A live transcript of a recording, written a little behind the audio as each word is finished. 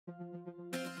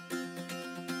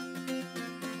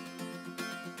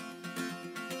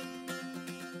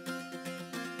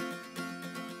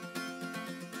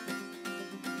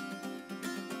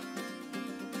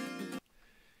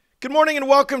Good morning and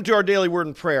welcome to our daily word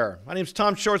and prayer. My name is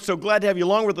Tom Short. So glad to have you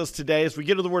along with us today as we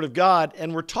get to the Word of God.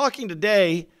 And we're talking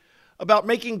today about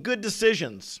making good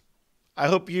decisions. I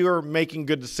hope you're making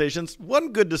good decisions.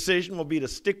 One good decision will be to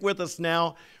stick with us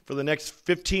now for the next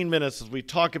 15 minutes as we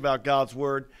talk about God's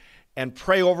Word and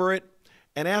pray over it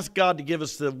and ask God to give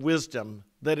us the wisdom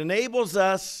that enables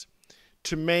us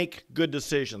to make good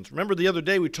decisions. Remember the other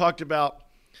day we talked about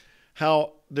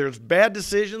how there's bad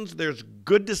decisions, there's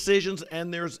good decisions,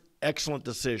 and there's excellent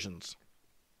decisions.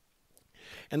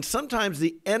 And sometimes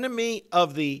the enemy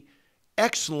of the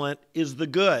excellent is the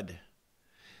good.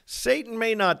 Satan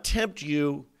may not tempt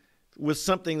you with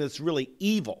something that's really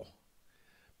evil,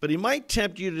 but he might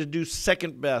tempt you to do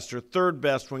second best or third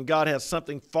best when God has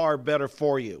something far better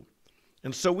for you.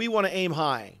 And so we want to aim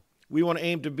high. We want to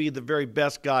aim to be the very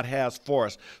best God has for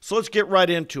us. So let's get right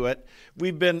into it.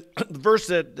 The verse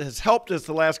that has helped us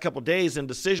the last couple of days in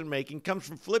decision making comes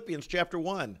from Philippians chapter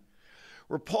 1,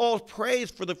 where Paul prays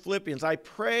for the Philippians. I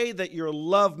pray that your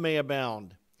love may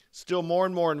abound still more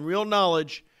and more in real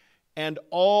knowledge and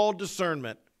all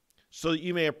discernment, so that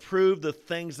you may approve the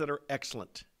things that are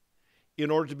excellent,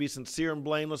 in order to be sincere and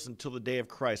blameless until the day of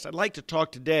Christ. I'd like to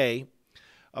talk today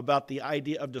about the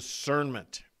idea of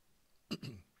discernment.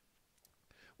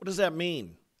 What does that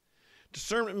mean?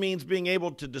 Discernment means being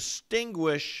able to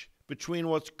distinguish between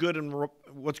what's good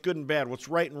and bad, what's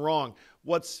right and wrong,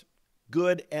 what's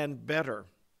good and better.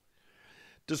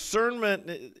 Discernment,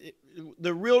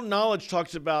 the real knowledge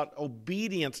talks about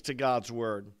obedience to God's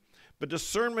word, but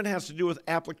discernment has to do with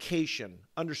application,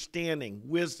 understanding,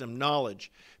 wisdom,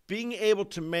 knowledge, being able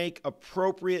to make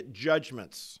appropriate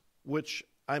judgments, which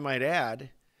I might add,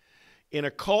 in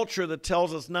a culture that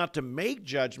tells us not to make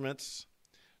judgments,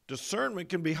 discernment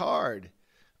can be hard.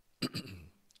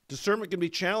 Discernment can be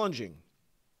challenging.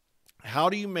 How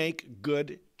do you make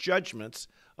good judgments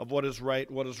of what is right,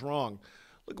 what is wrong?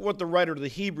 Look at what the writer of the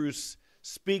Hebrews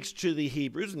speaks to the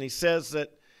Hebrews, and he says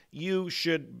that you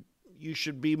should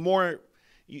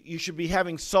be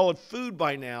having solid food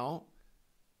by now,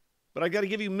 but I got to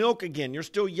give you milk again. You're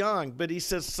still young. But he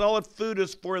says solid food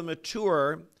is for the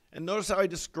mature, and notice how he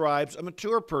describes a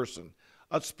mature person,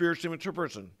 a spiritually mature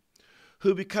person,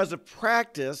 who because of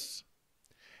practice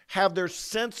have their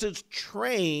senses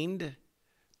trained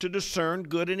to discern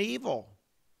good and evil.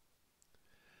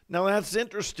 Now that's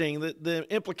interesting. The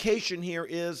implication here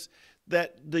is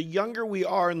that the younger we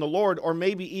are in the Lord, or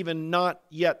maybe even not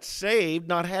yet saved,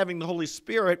 not having the Holy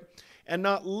Spirit, and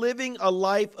not living a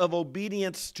life of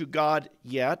obedience to God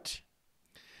yet,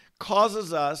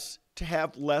 causes us to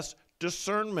have less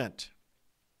discernment.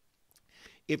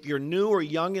 If you're new or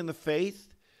young in the faith,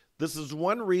 this is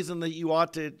one reason that you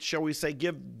ought to, shall we say,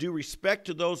 give due respect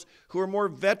to those who are more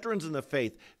veterans in the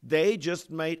faith. They just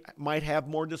might have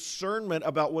more discernment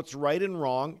about what's right and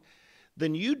wrong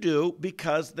than you do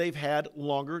because they've had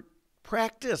longer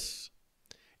practice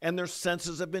and their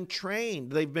senses have been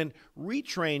trained. They've been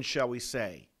retrained, shall we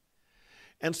say.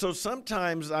 And so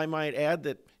sometimes I might add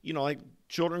that, like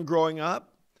children growing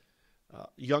up,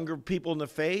 younger people in the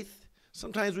faith,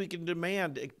 sometimes we can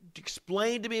demand,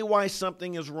 explain to me why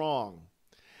something is wrong.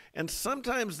 And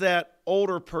sometimes that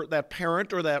that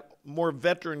parent or that more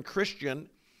veteran Christian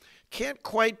can't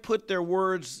quite put their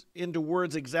words into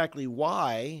words exactly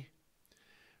why,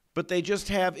 but they just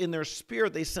have in their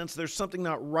spirit, they sense there's something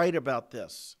not right about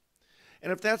this.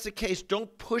 And if that's the case,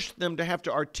 don't push them to have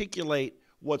to articulate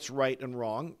what's right and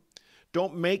wrong.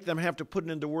 Don't make them have to put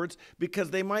it into words, because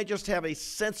they might just have a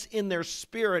sense in their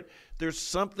spirit there's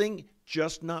something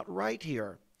just not right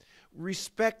here.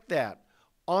 Respect that.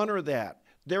 Honor that.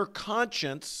 Their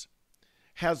conscience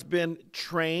has been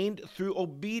trained through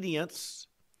obedience.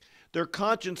 Their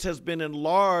conscience has been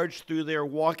enlarged through their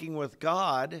walking with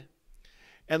God.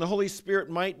 And the Holy Spirit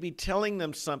might be telling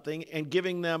them something and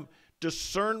giving them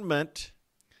discernment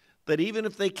that even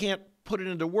if they can't put it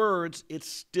into words, it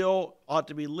still ought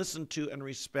to be listened to and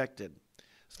respected.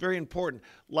 It's very important.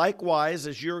 Likewise,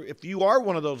 if you are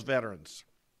one of those veterans,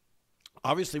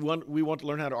 obviously we want to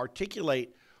learn how to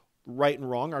articulate right and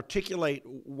wrong, articulate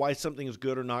why something is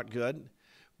good or not good,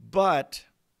 but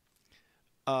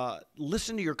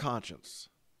listen to your conscience.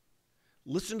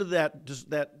 Listen to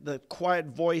that quiet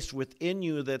voice within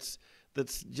you that's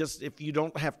just, if you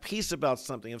don't have peace about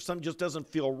something, if something just doesn't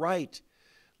feel right,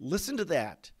 listen to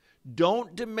that.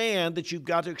 Don't demand that you've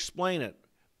got to explain it.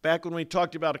 Back when we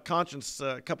talked about a conscience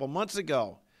a couple months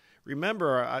ago,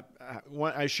 remember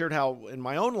I shared how in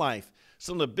my own life,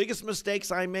 some of the biggest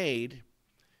mistakes I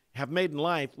have made in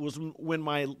life was when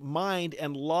my mind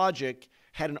and logic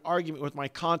had an argument with my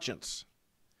conscience.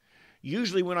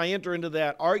 Usually when I enter into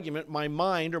that argument, my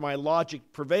mind or my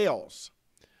logic prevails.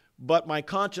 but my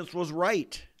conscience was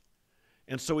right.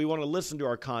 And so we want to listen to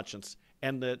our conscience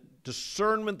and the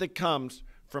discernment that comes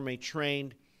from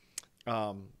the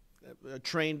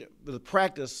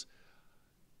practice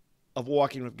of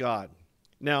walking with God.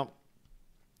 Now,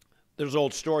 there's an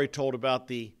old story told about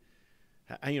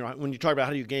when you talk about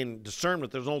how do you gain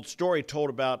discernment, there's an old story told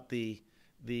about the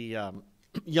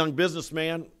young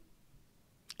businessman,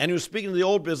 and he was speaking to the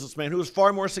old businessman who was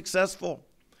far more successful.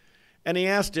 And he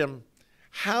asked him,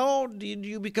 how did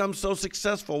you become so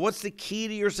successful? What's the key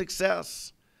to your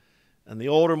success? And the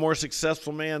older, more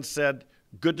successful man said,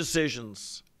 good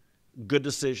decisions, good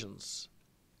decisions,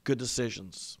 good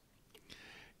decisions.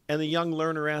 And the young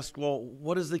learner asked, well,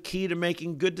 what is the key to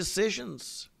making good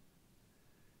decisions?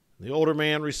 The older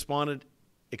man responded,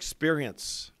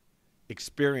 experience,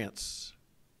 experience,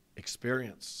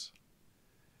 experience.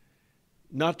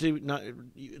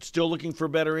 Still looking for a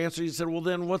better answer. He said, well,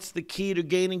 then what's the key to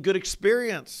gaining good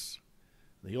experience?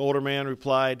 The older man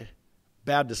replied,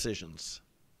 bad decisions,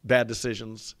 bad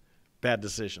decisions, bad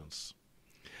decisions.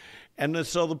 And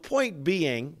so the point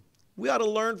being, we ought to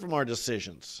learn from our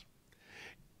decisions.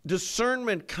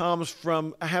 Discernment comes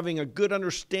from having a good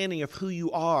understanding of who you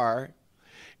are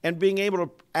and being able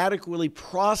to adequately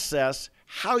process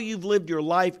how you've lived your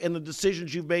life and the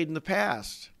decisions you've made in the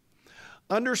past.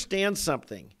 Understand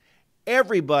something.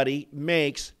 Everybody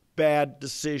makes bad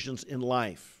decisions in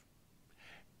life.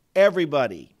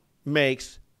 Everybody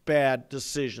makes bad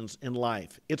decisions in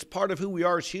life. It's part of who we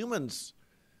are as humans.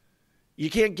 You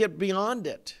can't get beyond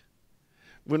it.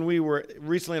 When we were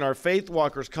recently in our Faith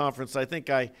Walkers conference, I think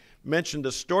I mentioned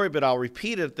a story, but I'll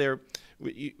repeat it there.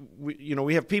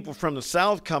 We have people from the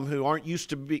South come who aren't used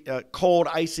to cold,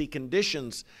 icy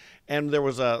conditions. And there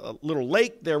was a little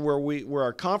lake there where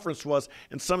our conference was,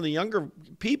 and some of the younger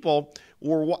people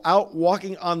were out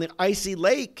walking on the icy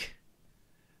lake,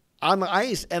 on the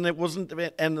ice, and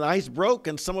the ice broke,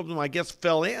 and some of them, I guess,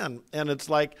 fell in. And it's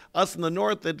like us in the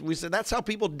north that we said that's how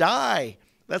people die.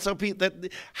 That's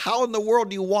how in the world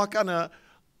do you walk on a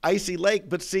icy lake?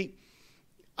 But see,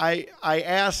 I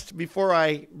asked before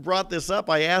I brought this up.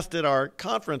 I asked at our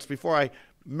conference before I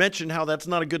mentioned how that's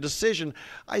not a good decision.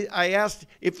 I asked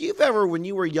if you've ever, when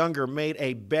you were younger, made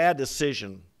a bad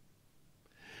decision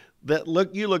that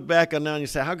you look back on now and you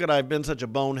say, how could I have been such a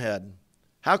bonehead?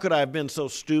 How could I have been so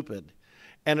stupid?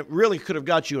 And it really could have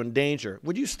got you in danger.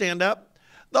 Would you stand up?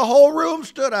 The whole room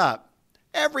stood up.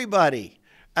 Everybody.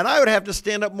 And I would have to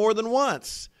stand up more than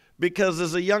once because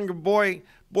as a younger boy,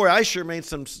 I sure made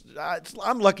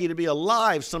I'm lucky to be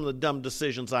alive, some of the dumb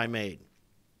decisions I made.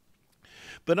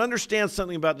 But understand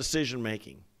something about decision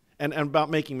making and about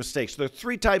making mistakes. There are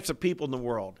three types of people in the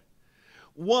world.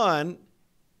 One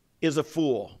is a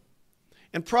fool.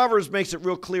 And Proverbs makes it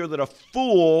real clear that a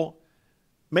fool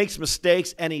makes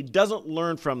mistakes and he doesn't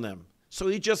learn from them. So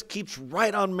he just keeps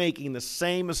right on making the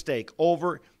same mistake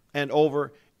over and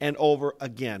over and over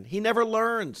again. He never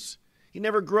learns. He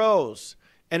never grows.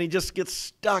 And he just gets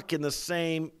stuck in the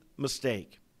same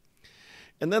mistake.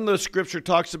 And then the scripture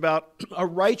talks about a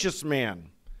righteous man.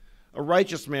 A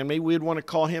righteous man. Maybe we'd want to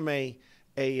call him a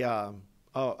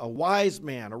wise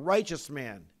man, a righteous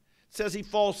man. It says he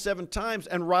falls 7 times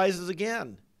and rises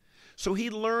again. So he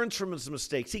learns from his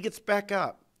mistakes. He gets back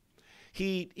up.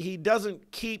 He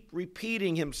doesn't keep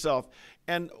repeating himself.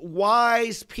 And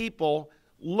wise people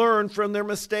learn from their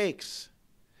mistakes.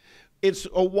 It's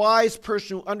a wise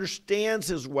person who understands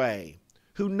his way,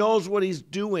 who knows what he's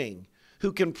doing,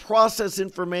 who can process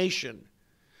information,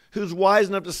 who's wise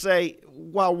enough to say,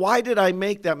 wow, why did I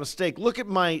make that mistake? Look at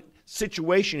my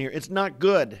situation here. It's not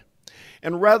good.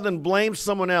 And rather than blame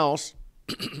someone else,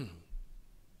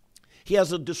 he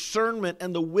has a discernment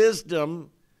and the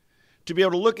wisdom to be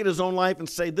able to look at his own life and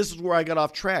say, this is where I got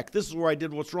off track. This is where I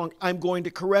did what's wrong. I'm going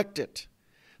to correct it.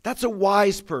 That's a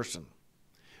wise person.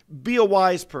 Be a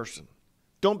wise person.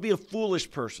 Don't be a foolish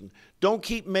person. Don't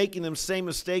keep making them same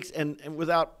mistakes and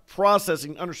without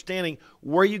processing, understanding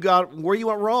where you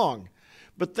went wrong.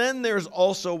 But then there's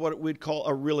also what we'd call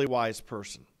a really wise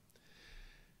person.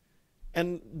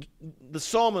 And the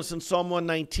psalmist in Psalm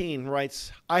 119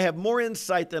 writes, I have more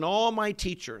insight than all my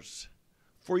teachers,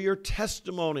 for your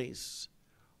testimonies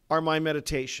are my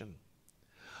meditation.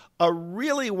 A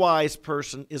really wise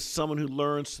person is someone who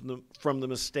learns from the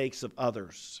mistakes of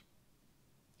others.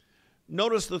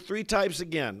 Notice the 3 types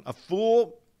again. A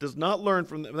fool does not learn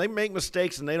from them. They make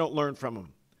mistakes and they don't learn from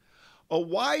them. A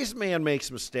wise man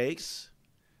makes mistakes,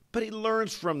 but he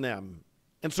learns from them.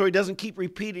 And so he doesn't keep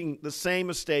repeating the same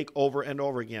mistake over and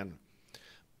over again.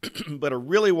 But a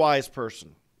really wise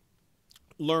person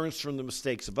learns from the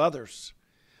mistakes of others.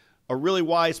 A really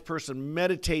wise person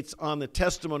meditates on the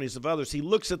testimonies of others. He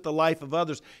looks at the life of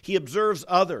others. He observes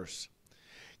others.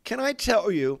 Can I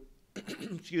tell you,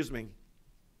 excuse me,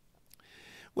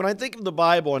 when I think of the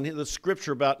Bible and the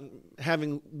scripture about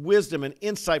having wisdom and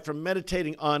insight from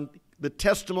meditating on the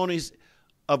testimonies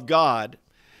of God,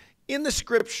 in the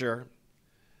scripture,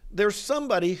 there's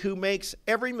somebody who makes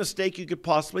every mistake you could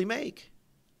possibly make.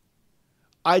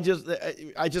 I just,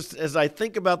 as I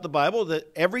think about the Bible,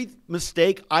 that every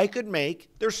mistake I could make,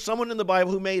 there's someone in the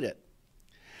Bible who made it.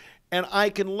 And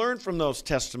I can learn from those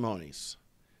testimonies.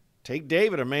 Take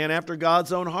David, a man after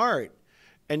God's own heart.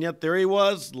 And yet there he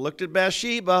was, looked at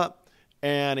Bathsheba,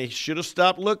 and he should have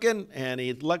stopped looking, and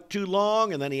he looked too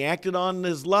long, and then he acted on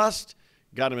his lust,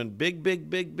 got him in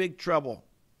big trouble.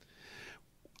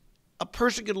 A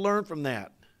person could learn from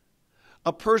that.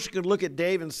 A person could look at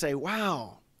David and say,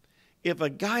 wow, if a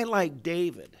guy like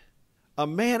David, a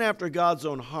man after God's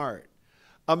own heart,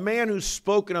 a man who's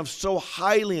spoken of so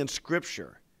highly in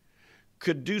Scripture,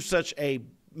 could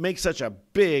make such a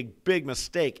big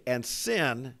mistake and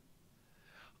sin,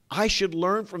 I should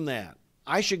learn from that.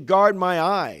 I should guard my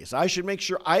eyes. I should make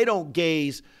sure I don't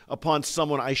gaze upon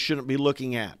someone I shouldn't be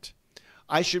looking at.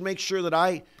 I should make sure that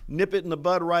I nip it in the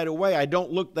bud right away. I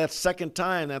don't look that second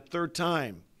time, that third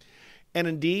time. And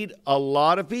indeed, a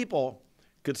lot of people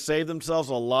could save themselves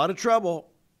a lot of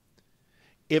trouble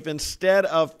if instead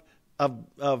of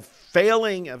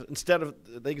failing,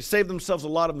 they could save themselves a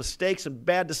lot of mistakes and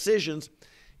bad decisions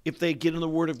if they get in the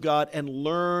Word of God and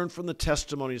learn from the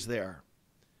testimonies there.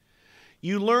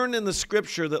 You learn in the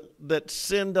Scripture that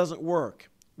sin doesn't work.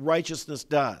 Righteousness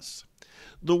does.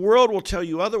 The world will tell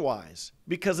you otherwise,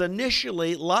 because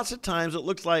initially, lots of times it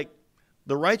looks like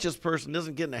the righteous person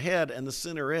isn't getting ahead and the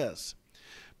sinner is.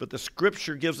 But the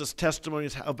Scripture gives us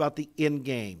testimonies about the end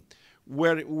game,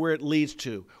 where it leads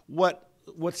to, what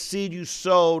seed you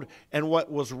sowed and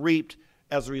what was reaped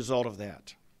as a result of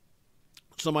that.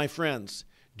 So my friends,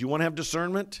 do you want to have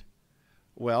discernment?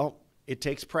 Well, it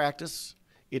takes practice.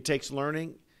 It takes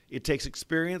learning. It takes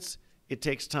experience. It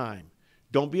takes time.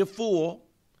 Don't be a fool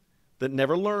that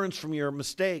never learns from your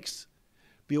mistakes.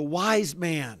 Be a wise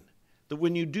man that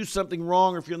when you do something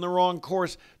wrong or if you're in the wrong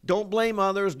course, don't blame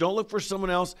others. Don't look for someone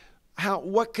else.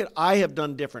 What could I have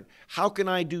done different? How can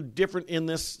I do different in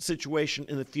this situation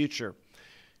in the future?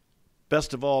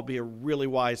 Best of all, be a really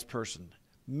wise person.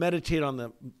 Meditate on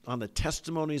the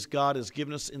testimonies God has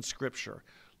given us in Scripture.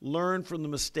 Learn from the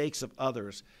mistakes of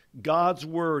others. God's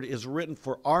Word is written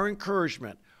for our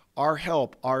encouragement, our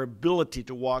help, our ability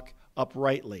to walk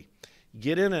uprightly.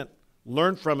 Get in it,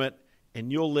 learn from it,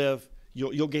 and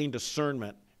you'll gain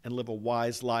discernment and live a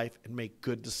wise life and make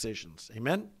good decisions.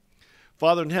 Amen?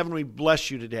 Father in heaven, we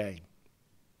bless you today.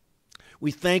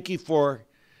 We thank you for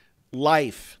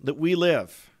life that we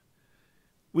live.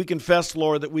 We confess,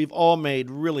 Lord, that we've all made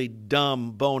really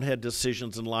dumb, bonehead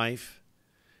decisions in life.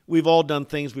 We've all done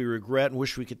things we regret and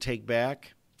wish we could take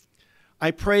back.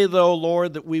 I pray, though,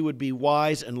 Lord, that we would be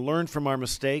wise and learn from our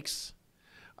mistakes.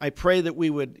 I pray that we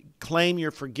would claim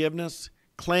your forgiveness,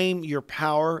 claim your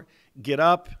power, get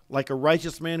up like a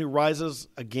righteous man who rises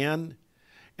again,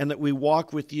 and that we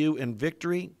walk with you in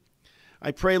victory.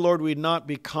 I pray, Lord, we'd not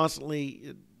be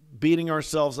constantly beating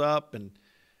ourselves up and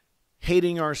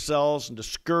hating ourselves and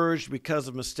discouraged because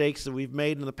of mistakes that we've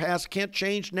made in the past. Can't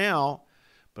change now,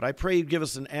 but I pray you'd give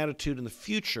us an attitude in the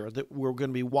future that we're going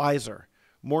to be wiser,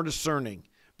 more discerning.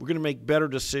 We're going to make better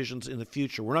decisions in the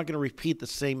future. We're not going to repeat the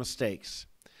same mistakes.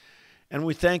 And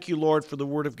we thank you, Lord, for the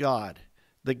Word of God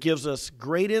that gives us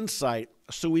great insight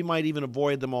so we might even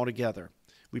avoid them altogether.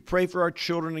 We pray for our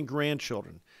children and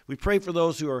grandchildren. We pray for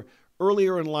those who are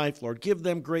earlier in life, Lord. Give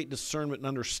them great discernment and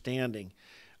understanding.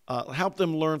 Help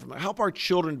them learn from it. Help our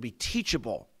children be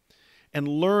teachable and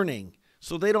learning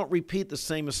so they don't repeat the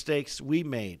same mistakes we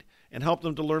made, and help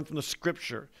them to learn from the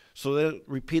Scripture so they don't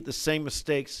repeat the same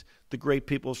mistakes the great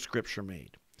people of Scripture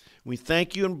made. We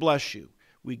thank you and bless you.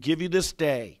 We give you this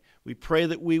day. We pray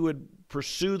that we would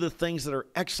pursue the things that are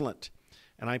excellent,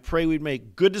 and I pray we'd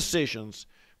make good decisions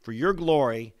for your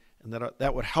glory, and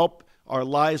that would help our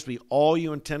lives be all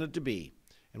you intended to be.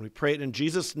 And we pray it in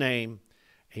Jesus' name.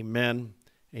 Amen,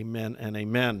 amen, and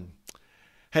amen.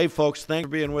 Hey, folks, thanks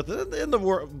for being with us. Isn't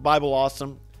the Bible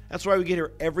awesome? That's why we get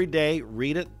here every day,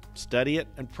 read it, study it,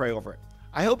 and pray over it.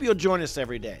 I hope you'll join us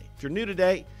every day. If you're new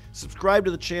today, subscribe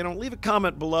to the channel, leave a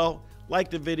comment below, like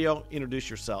the video, introduce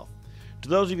yourself. To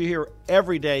those of you here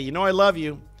every day, you know I love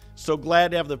you. So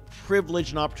glad to have the privilege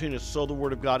and opportunity to sow the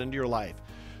Word of God into your life.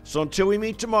 So until we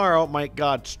meet tomorrow, might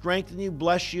God strengthen you,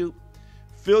 bless you,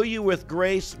 fill you with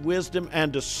grace, wisdom,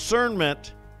 and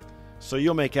discernment so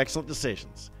you'll make excellent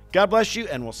decisions. God bless you,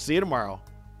 and we'll see you tomorrow.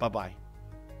 Bye-bye.